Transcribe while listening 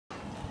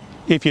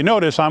If you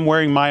notice, I'm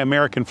wearing my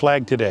American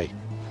flag today.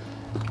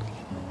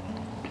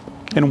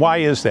 And why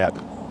is that?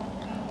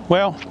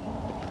 Well,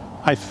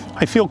 I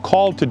feel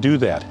called to do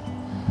that.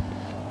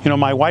 You know,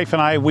 my wife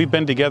and I, we've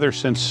been together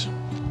since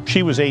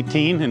she was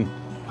 18 and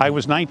I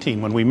was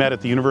 19 when we met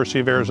at the University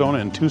of Arizona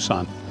in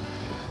Tucson.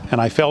 And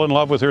I fell in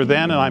love with her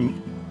then, and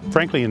I'm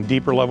frankly in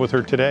deeper love with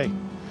her today.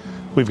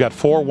 We've got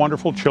 4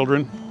 wonderful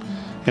children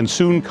and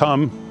soon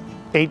come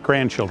 8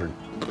 grandchildren.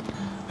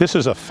 This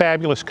is a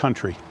fabulous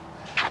country,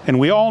 and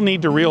we all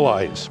need to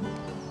realize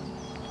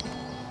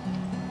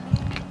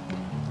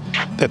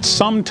that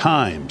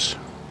sometimes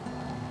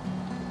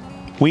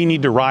we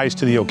need to rise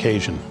to the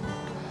occasion.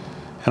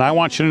 And I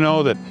want you to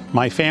know that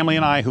my family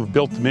and I, who've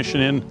built the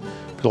Mission Inn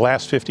for the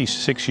last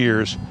 56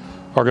 years,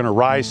 are going to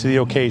rise to the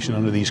occasion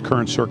under these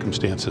current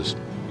circumstances.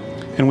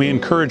 And we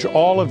encourage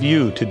all of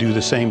you to do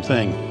the same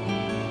thing.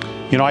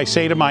 You know, I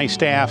say to my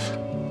staff,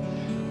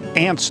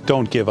 ants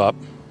don't give up,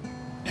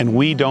 and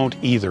we don't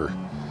either.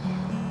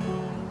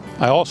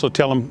 I also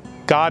tell them,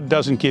 God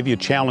doesn't give you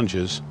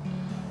challenges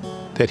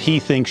that He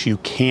thinks you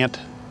can't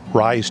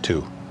rise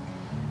to,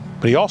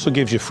 but He also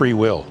gives you free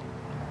will.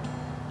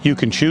 You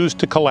can choose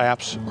to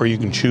collapse, or you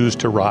can choose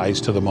to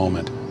rise to the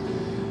moment.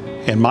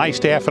 And my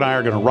staff and I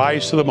are going to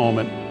rise to the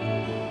moment,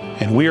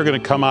 and we are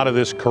going to come out of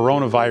this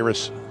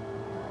coronavirus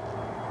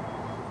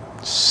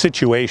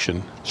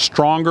situation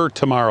stronger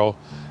tomorrow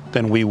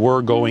than we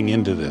were going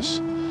into this.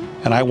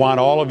 And I want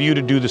all of you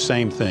to do the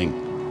same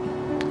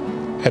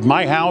thing. At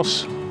my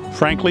house,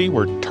 frankly,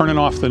 we're turning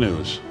off the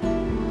news.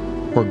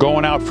 We're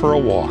going out for a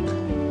walk.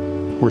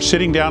 We're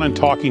sitting down and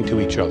talking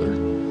to each other.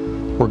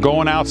 We're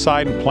going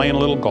outside and playing a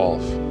little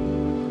golf.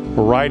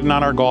 We're riding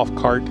on our golf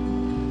cart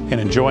and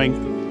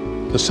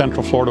enjoying the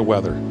Central Florida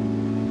weather.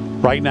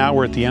 Right now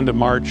we're at the end of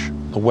March.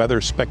 The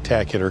weather's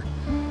spectacular.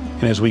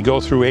 And as we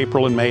go through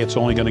April and May, it's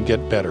only going to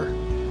get better.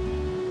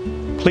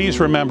 Please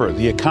remember,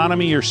 the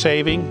economy you're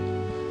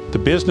saving, the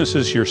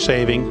businesses you're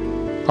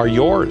saving are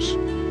yours.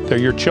 They're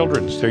your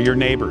children's, they're your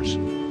neighbors,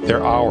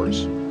 they're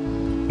ours.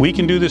 We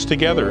can do this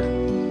together,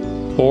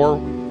 or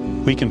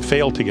we can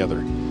fail together.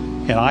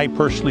 And I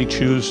personally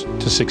choose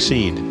to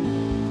succeed.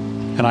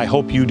 And I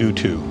hope you do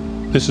too.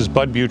 This is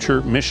Bud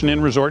Butcher, Mission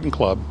Inn Resort and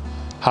Club,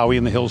 Howey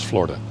in the Hills,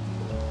 Florida.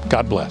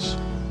 God bless.